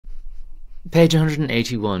Page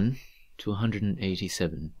 181 to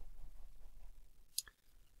 187.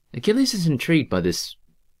 Achilles is intrigued by this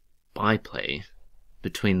byplay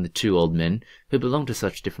between the two old men who belong to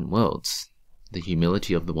such different worlds, the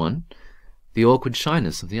humility of the one, the awkward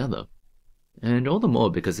shyness of the other, and all the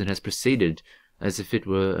more because it has proceeded as if it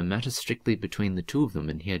were a matter strictly between the two of them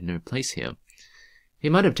and he had no place here. He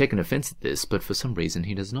might have taken offence at this, but for some reason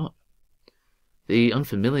he does not. The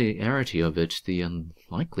unfamiliarity of it, the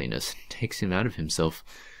unlikeliness, takes him out of himself.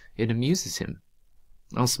 It amuses him.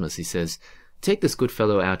 Alcimus, he says, take this good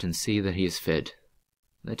fellow out and see that he is fed.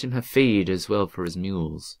 Let him have feed as well for his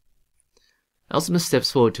mules. Alcimus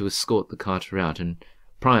steps forward to escort the carter out, and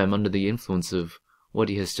Priam, under the influence of what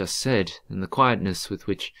he has just said, and the quietness with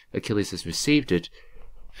which Achilles has received it,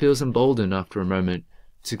 feels emboldened after a moment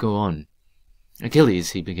to go on.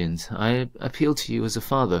 Achilles, he begins, I appeal to you as a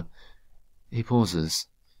father. He pauses,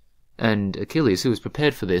 and Achilles, who is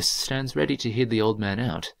prepared for this, stands ready to hear the old man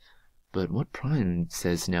out. But what Priam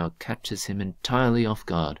says now catches him entirely off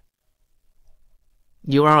guard.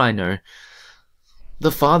 You are, I know,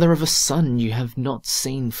 the father of a son you have not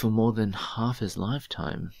seen for more than half his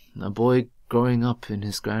lifetime, a boy growing up in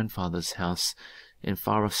his grandfather's house in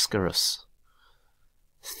far-off Scarus.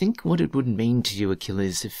 Think what it would mean to you,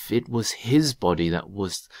 Achilles, if it was his body that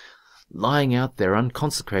was lying out there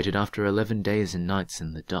unconsecrated after 11 days and nights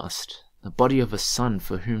in the dust, the body of a son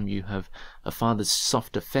for whom you have a father's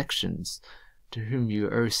soft affections, to whom you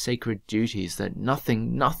owe sacred duties that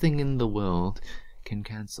nothing in the world can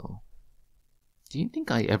cancel. Do you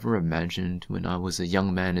think I ever imagined, when I was a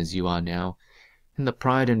young man as you are now, in the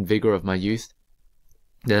pride and vigour of my youth,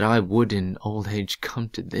 that I would in old age come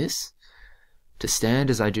to this? To stand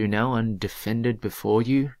as I do now undefended before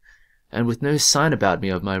you, and with no sign about me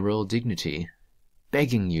of my royal dignity,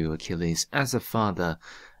 begging you, Achilles, as a father,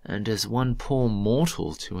 and as one poor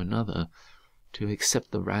mortal to another, to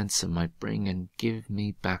accept the ransom I bring and give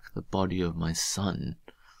me back the body of my son.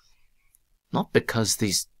 Not because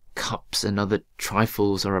these cups and other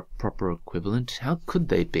trifles are a proper equivalent, how could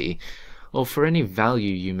they be, or for any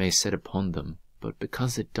value you may set upon them, but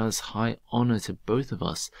because it does high honour to both of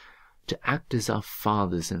us, to act as our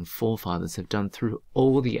fathers and forefathers have done through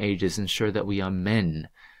all the ages, and show that we are men,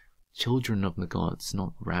 children of the gods,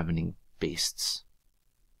 not ravening beasts.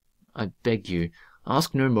 I beg you,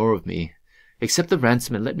 ask no more of me. Accept the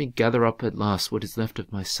ransom and let me gather up at last what is left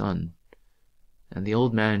of my son. And the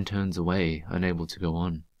old man turns away, unable to go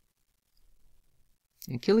on.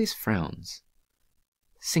 Achilles frowns,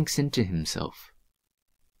 sinks into himself.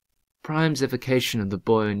 Priam's evocation of the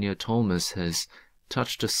boy Neoptolemus has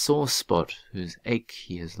touched a sore spot whose ache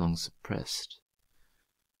he has long suppressed.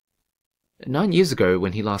 9 years ago,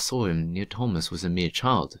 when he last saw him, Neoptolemus was a mere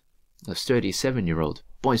child, a sturdy 7-year-old,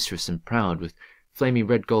 boisterous and proud, with flaming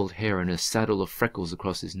red-gold hair and a saddle of freckles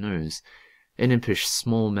across his nose, an impish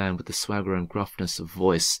small man with the swagger and gruffness of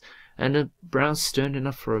voice, and a brow stern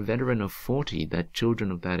enough for a veteran of 40 that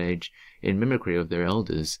children of that age, in mimicry of their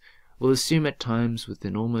elders, will assume at times with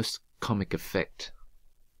an almost comic effect.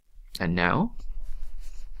 And now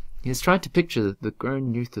he has tried to picture the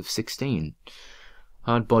grown youth of 16,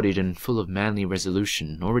 hard-bodied and full of manly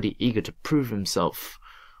resolution, already eager to prove himself,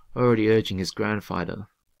 already urging his grandfather,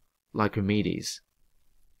 Lycomedes,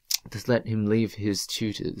 to let him leave his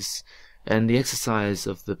tutors and the exercise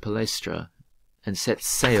of the palestra, and set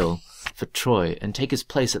sail for Troy, and take his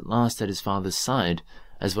place at last at his father's side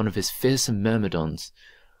as one of his fearsome myrmidons.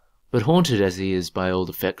 But haunted as he is by old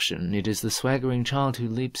affection, it is the swaggering child who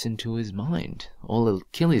leaps into his mind. All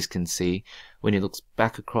Achilles can see, when he looks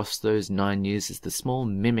back across those 9 years, is the small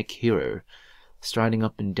mimic hero, striding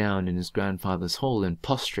up and down in his grandfather's hall and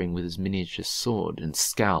posturing with his miniature sword and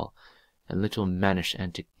scowl and little mannish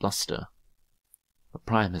antic bluster. But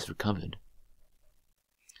Priam has recovered.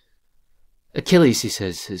 Achilles, he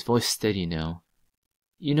says, his voice steady now,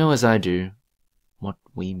 you know as I do what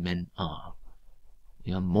we men are.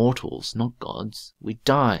 We are mortals, not gods. We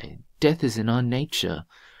die. Death is in our nature.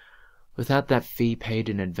 Without that fee paid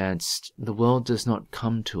in advance, the world does not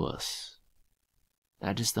come to us.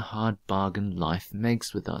 That is the hard bargain life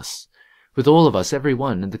makes with us, with all of us, every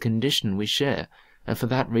one, and the condition we share, and for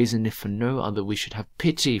that reason, if for no other, we should have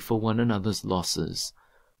pity for one another's losses,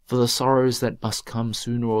 for the sorrows that must come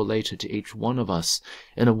sooner or later to each one of us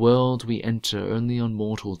in a world we enter only on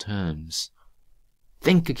mortal terms.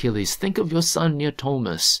 Think, Achilles, think of your son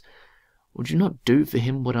Neoptolemus. Would you not do for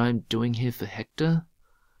him what I am doing here for Hector?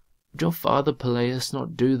 Would your father Peleus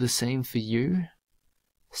not do the same for you?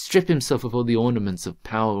 Strip himself of all the ornaments of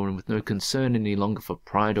power, and with no concern any longer for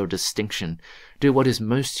pride or distinction, do what is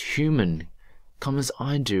most human. Come as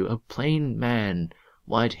I do, a plain man,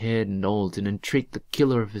 white-haired and old, and entreat the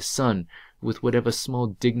killer of his son, with whatever small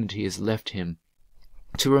dignity is left him,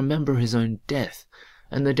 to remember his own death,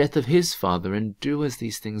 and the death of his father, and do as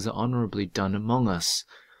these things are honourably done among us,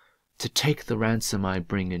 to take the ransom I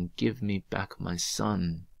bring, and give me back my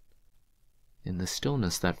son. In the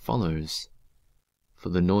stillness that follows, for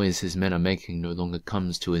the noise his men are making no longer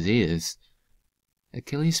comes to his ears,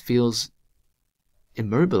 Achilles feels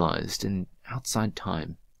immobilized in outside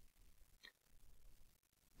time.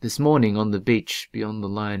 This morning on the beach beyond the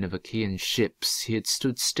line of Achaean ships, he had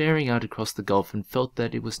stood staring out across the gulf and felt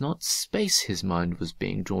that it was not space his mind was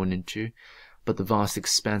being drawn into, but the vast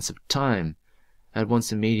expanse of time, at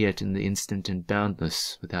once immediate in the instant and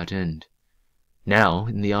boundless, without end. Now,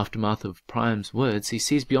 in the aftermath of Priam's words, he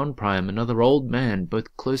sees beyond Priam another old man,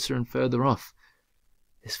 both closer and further off,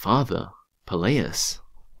 his father, Peleus,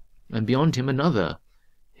 and beyond him another,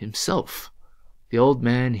 himself, the old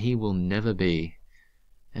man he will never be,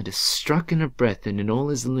 and is struck in a breath and in all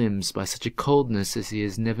his limbs by such a coldness as he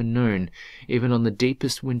has never known, even on the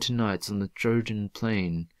deepest winter nights on the Trojan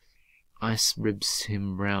plain. Ice ribs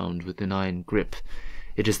him round with an iron grip.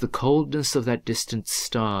 It is the coldness of that distant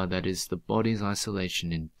star that is the body's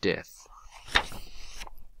isolation in death.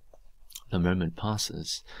 The moment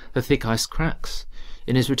passes. The thick ice cracks.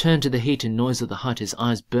 In his return to the heat and noise of the hut, his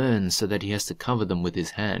eyes burn so that he has to cover them with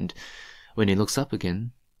his hand. When he looks up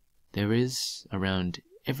again, there is, around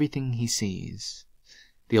everything he sees,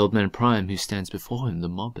 the old man Priam who stands before him, the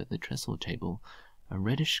mob at the trestle table, a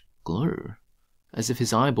reddish glow, as if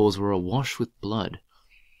his eyeballs were awash with blood.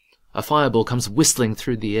 A fireball comes whistling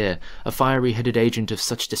through the air, a fiery-headed agent of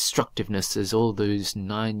such destructiveness as all those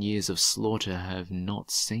 9 years of slaughter have not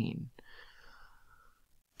seen.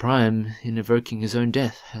 Priam, in evoking his own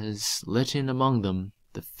death, has let in among them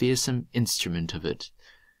the fearsome instrument of it.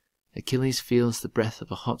 Achilles feels the breath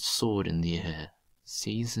of a hot sword in the air,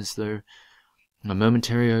 sees as though a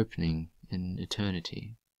momentary opening in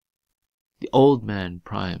eternity. The old man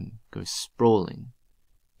Priam goes sprawling.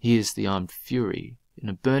 He is the armed fury, in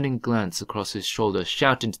a burning glance across his shoulder,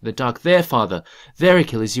 shout into the dark, "There, father! There,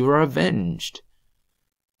 Achilles, you are avenged!"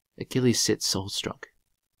 Achilles sits soul-struck.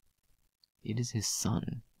 It is his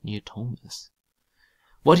son, Neoptolemus.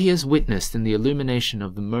 What he has witnessed in the illumination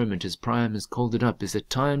of the moment as Priam has called it up is a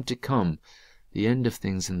time to come, the end of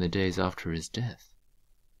things in the days after his death.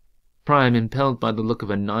 Priam, impelled by the look of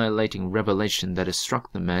annihilating revelation that has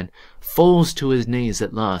struck the man, falls to his knees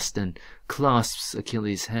at last and clasps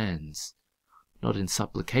Achilles' hands, not in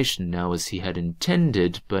supplication now as he had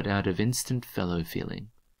intended, but out of instant fellow-feeling.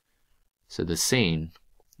 So the scene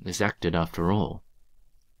is acted after all.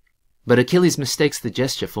 But Achilles mistakes the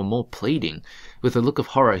gesture for more pleading. With a look of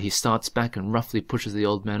horror he starts back and roughly pushes the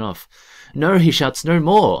old man off. "No," he shouts, "no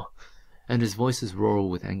more!" And his voice is rural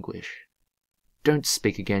with anguish. "Don't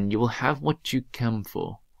speak again, you will have what you come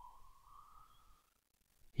for."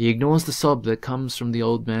 He ignores the sob that comes from the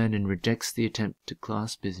old man and rejects the attempt to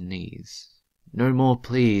clasp his knees. "No more,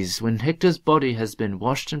 please. When Hector's body has been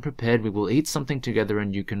washed and prepared, we will eat something together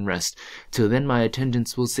and you can rest. Till then my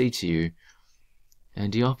attendants will see to you."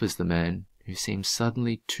 And he offers the man, who seems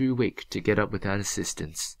suddenly too weak to get up without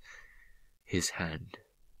assistance, his hand.